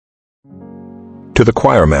To the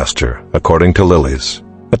choir master, according to lilies,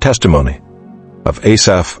 a testimony. Of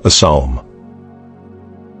Asaph, a psalm.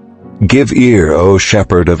 Give ear, O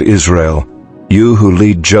shepherd of Israel, you who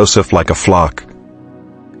lead Joseph like a flock.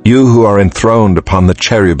 You who are enthroned upon the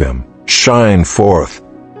cherubim, shine forth.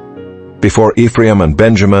 Before Ephraim and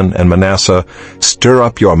Benjamin and Manasseh, stir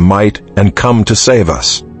up your might and come to save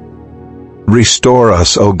us. Restore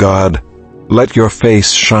us, O God. Let your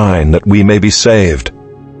face shine that we may be saved.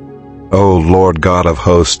 O Lord God of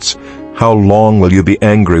hosts, how long will you be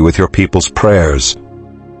angry with your people's prayers?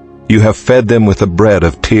 You have fed them with the bread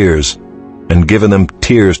of tears, and given them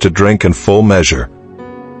tears to drink in full measure.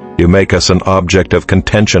 You make us an object of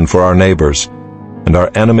contention for our neighbors, and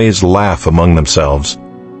our enemies laugh among themselves.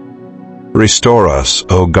 Restore us,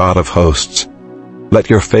 O God of hosts. Let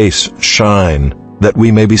your face shine, that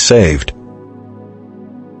we may be saved.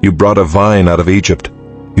 You brought a vine out of Egypt.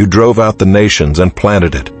 You drove out the nations and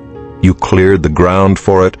planted it. You cleared the ground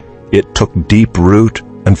for it. It took deep root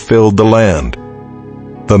and filled the land.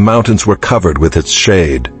 The mountains were covered with its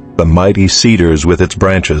shade, the mighty cedars with its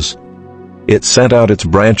branches. It sent out its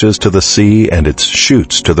branches to the sea and its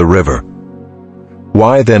shoots to the river.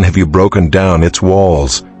 Why then have you broken down its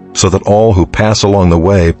walls, so that all who pass along the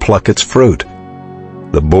way pluck its fruit?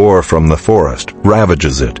 The boar from the forest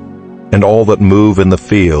ravages it, and all that move in the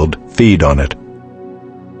field feed on it.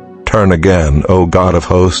 Turn again, O God of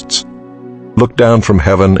hosts. Look down from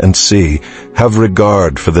heaven and see. Have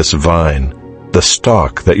regard for this vine, the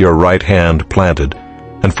stalk that your right hand planted,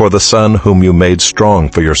 and for the son whom you made strong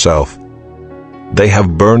for yourself. They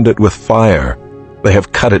have burned it with fire. They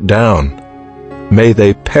have cut it down. May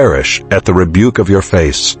they perish at the rebuke of your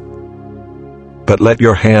face. But let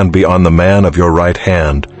your hand be on the man of your right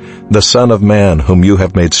hand, the Son of Man whom you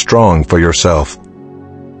have made strong for yourself.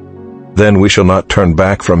 Then we shall not turn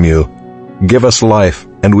back from you. Give us life,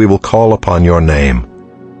 and we will call upon your name.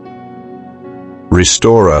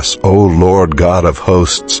 Restore us, O Lord God of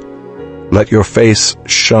hosts. Let your face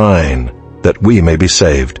shine, that we may be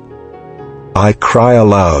saved. I cry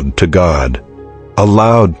aloud to God,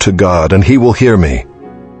 and he will hear me.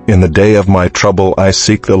 In the day of my trouble I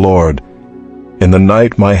seek the Lord. In the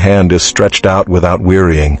night my hand is stretched out without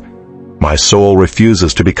wearying. My soul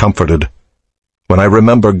refuses to be comforted. When I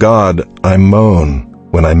remember God, I moan.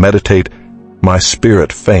 When I meditate, my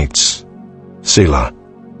spirit faints. Selah.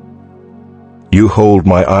 You hold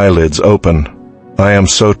my eyelids open. I am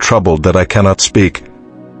so troubled that I cannot speak.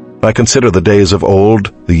 I consider the days of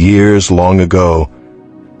old, the years long ago.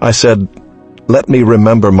 I said, let me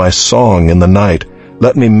remember my song in the night.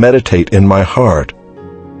 Let me meditate in my heart.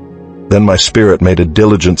 Then my spirit made a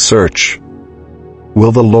diligent search.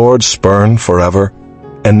 Will the Lord spurn forever,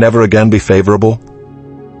 and never again be favorable?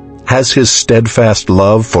 Has his steadfast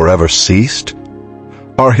love forever ceased?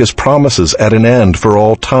 Are his promises at an end for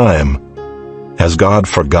all time? Has God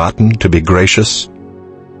forgotten to be gracious?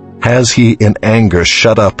 Has he in anger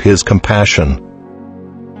shut up his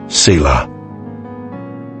compassion? Selah.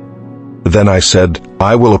 Then I said,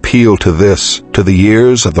 I will appeal to the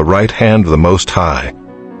years of the right hand of the Most High.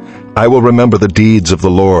 I will remember the deeds of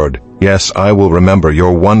the Lord. Yes, I will remember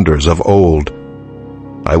your wonders of old.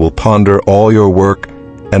 I will ponder all your work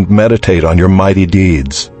and meditate on your mighty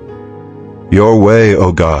deeds. Your way,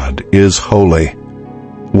 O God, is holy.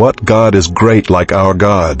 What God is great like our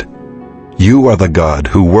God? You are the God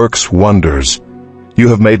who works wonders. You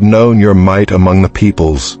have made known your might among the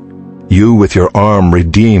peoples. You with your arm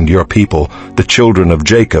redeemed your people, the children of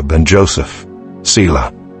Jacob and Joseph.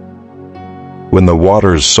 Selah. When the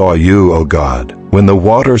waters saw you, O God, when the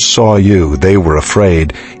waters saw you, they were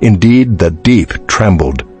afraid. Indeed, the deep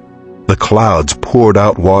trembled. The clouds poured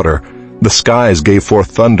out water. The skies gave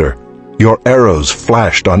forth thunder. Your arrows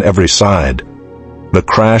flashed on every side. The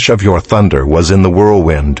crash of your thunder was in the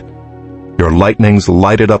whirlwind. Your lightnings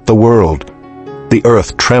lighted up the world. The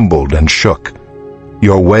earth trembled and shook.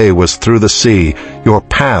 Your way was through the sea, your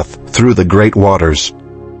path through the great waters.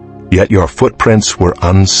 Yet your footprints were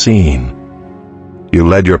unseen. You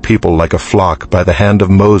led your people like a flock by the hand of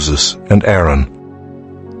Moses and Aaron.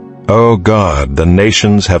 O God, the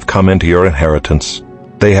nations have come into your inheritance.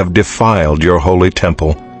 They have defiled your holy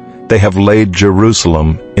temple. They have laid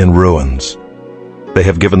Jerusalem in ruins. They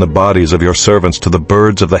have given the bodies of your servants to the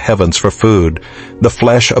birds of the heavens for food, the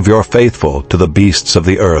flesh of your faithful to the beasts of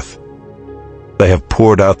the earth. They have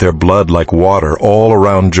poured out their blood like water all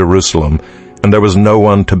around Jerusalem, and there was no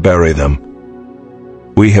one to bury them.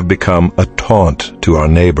 We have become a taunt to our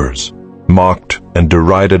neighbors, mocked and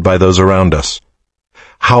derided by those around us.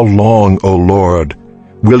 How long, O Lord,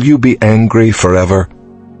 will you be angry forever?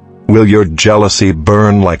 Will your jealousy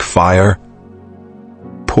burn like fire?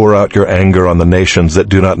 pour out your anger on the nations that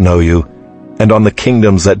do not know you, and on the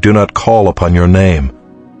kingdoms that do not call upon your name.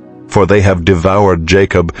 For they have devoured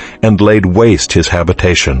Jacob and laid waste his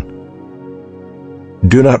habitation.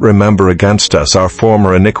 Do not remember against us our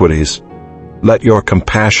former iniquities. Let your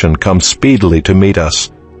compassion come speedily to meet us,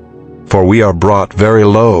 for we are brought very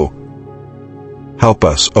low. Help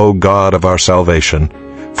us, O God of our salvation,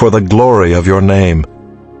 for the glory of your name.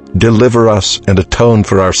 Deliver us and atone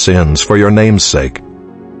for our sins, for your name's sake.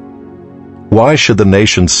 Why should the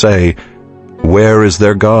nations say, "Where is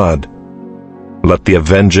their God?" Let the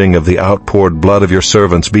avenging of the outpoured blood of your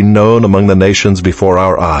servants be known among the nations before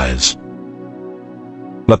our eyes.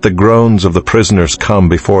 Let the groans of the prisoners come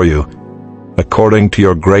before you. According to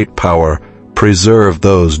your great power, preserve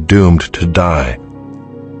those doomed to die.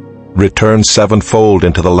 Return sevenfold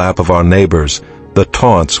into the lap of our neighbors the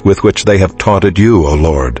taunts with which they have taunted you, O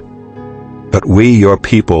Lord. But we, your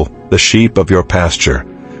people, the sheep of your pasture,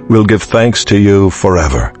 will give thanks to you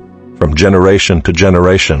forever. From generation to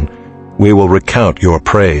generation, we will recount your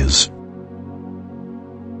praise.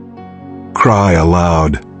 Cry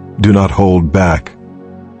aloud, do not hold back.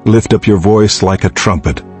 Lift up your voice like a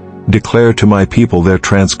trumpet. Declare to my people their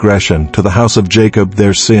transgression, to the house of Jacob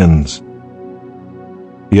their sins.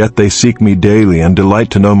 Yet they seek me daily and delight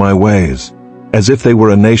to know my ways, as if they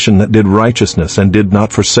were a nation that did righteousness and did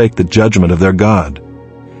not forsake the judgment of their God.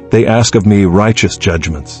 They ask of me righteous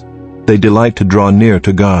judgments. They delight to draw near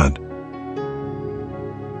to God.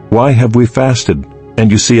 Why have we fasted,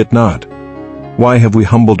 and you see it not? Why have we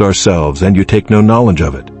humbled ourselves, and you take no knowledge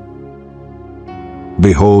of it?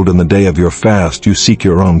 Behold, in the day of your fast you seek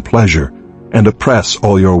your own pleasure, and oppress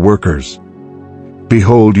all your workers.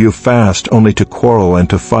 Behold, you fast only to quarrel and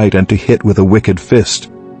to fight and to hit with a wicked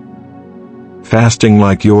fist. Fasting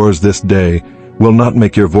like yours this day will not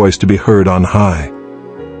make your voice to be heard on high.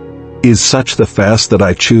 Is such the fast that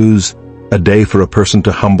I choose, a day for a person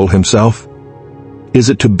to humble himself? Is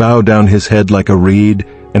it to bow down his head like a reed,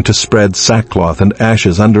 and to spread sackcloth and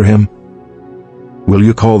ashes under him? Will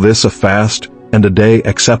you call this a fast, and a day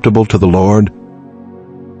acceptable to the Lord?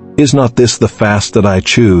 Is not this the fast that I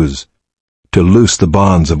choose, to loose the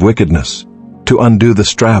bonds of wickedness, to undo the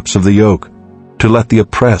straps of the yoke, to let the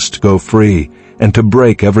oppressed go free, and to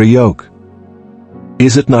break every yoke?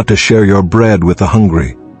 Is it not to share your bread with the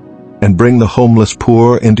hungry, and bring the homeless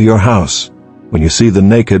poor into your house, when you see the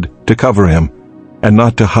naked, to cover him, and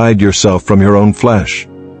not to hide yourself from your own flesh?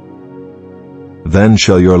 Then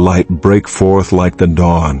shall your light break forth like the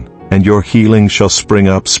dawn, and your healing shall spring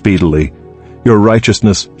up speedily. Your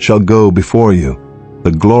righteousness shall go before you.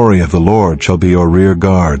 The glory of the Lord shall be your rear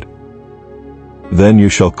guard. Then you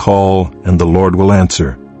shall call, and the Lord will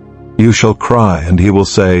answer. You shall cry, and he will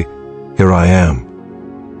say, Here I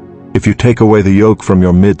am. If you take away the yoke from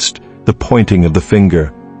your midst, the pointing of the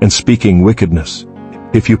finger, and speaking wickedness,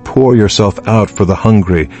 if you pour yourself out for the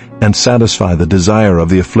hungry, and satisfy the desire of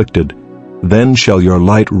the afflicted, then shall your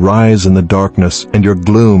light rise in the darkness, and your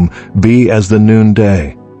gloom be as the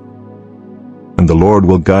noonday. And the Lord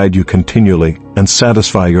will guide you continually, and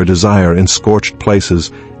satisfy your desire in scorched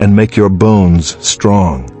places, and make your bones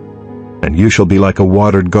strong. And you shall be like a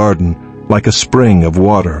watered garden, like a spring of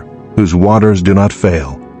water, whose waters do not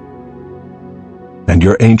fail. And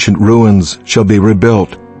your ancient ruins shall be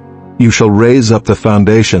rebuilt. You shall raise up the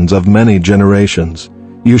foundations of many generations.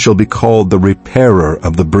 You shall be called the repairer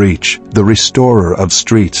of the breach, the restorer of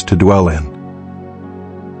streets to dwell in.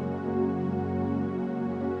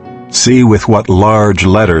 See with what large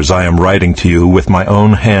letters I am writing to you with my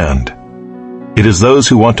own hand. It is those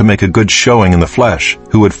who want to make a good showing in the flesh,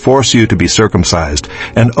 who would force you to be circumcised,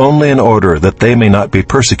 and only in order that they may not be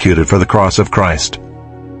persecuted for the cross of Christ.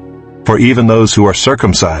 For even those who are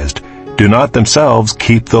circumcised do not themselves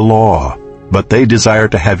keep the law, but they desire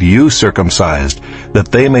to have you circumcised,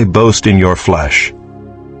 that they may boast in your flesh.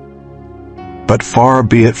 But far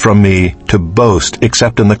be it from me to boast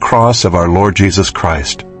except in the cross of our Lord Jesus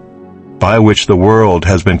Christ, by which the world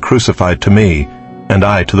has been crucified to me, and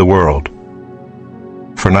I to the world.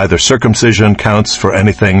 For neither circumcision counts for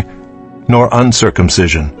anything, nor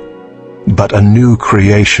uncircumcision, but a new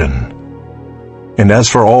creation. And as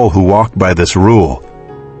for all who walk by this rule,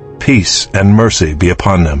 peace and mercy be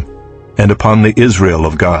upon them, and upon the Israel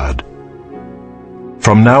of God.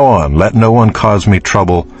 From now on let no one cause me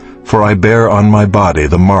trouble, for I bear on my body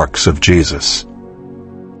the marks of Jesus.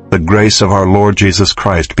 The grace of our Lord Jesus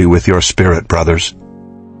Christ be with your spirit, brothers.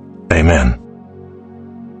 Amen.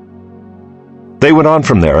 They went on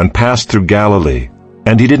from there and passed through Galilee,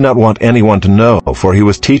 and he did not want anyone to know, for he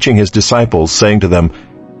was teaching his disciples, saying to them,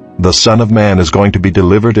 The Son of Man is going to be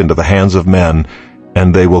delivered into the hands of men,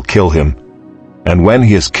 and they will kill him. and when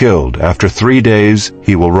he is killed, after 3 days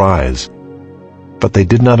he will rise." But they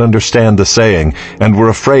did not understand the saying, and were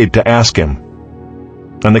afraid to ask him.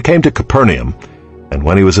 And they came to Capernaum, and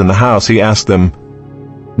when he was in the house, he asked them,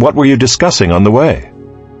 "What were you discussing on the way?"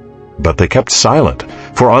 But they kept silent,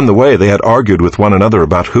 for on the way they had argued with one another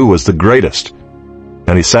about who was the greatest.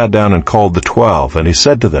 And he sat down and called the 12, and he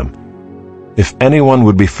said to them, "If anyone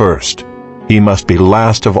would be first, he must be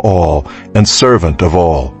last of all and servant of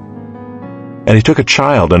all." And he took a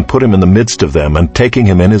child and put him in the midst of them, and taking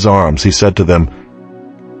him in his arms, he said to them,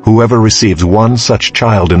 "Whoever receives one such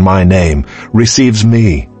child in my name receives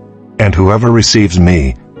me, and whoever receives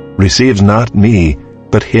me receives not me,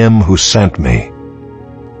 but him who sent me."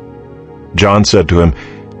 John said to him,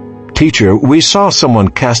 "Teacher, we saw someone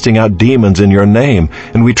casting out demons in your name,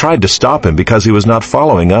 and we tried to stop him because he was not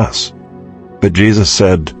following us." But Jesus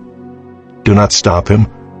said, "Do not stop him,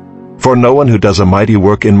 for no one who does a mighty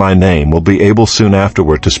work in my name will be able soon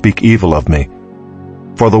afterward to speak evil of me.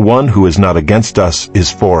 For the one who is not against us is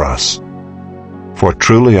for us. For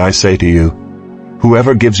truly I say to you,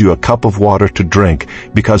 whoever gives you a cup of water to drink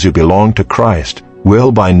because you belong to Christ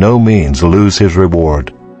will by no means lose his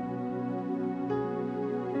reward."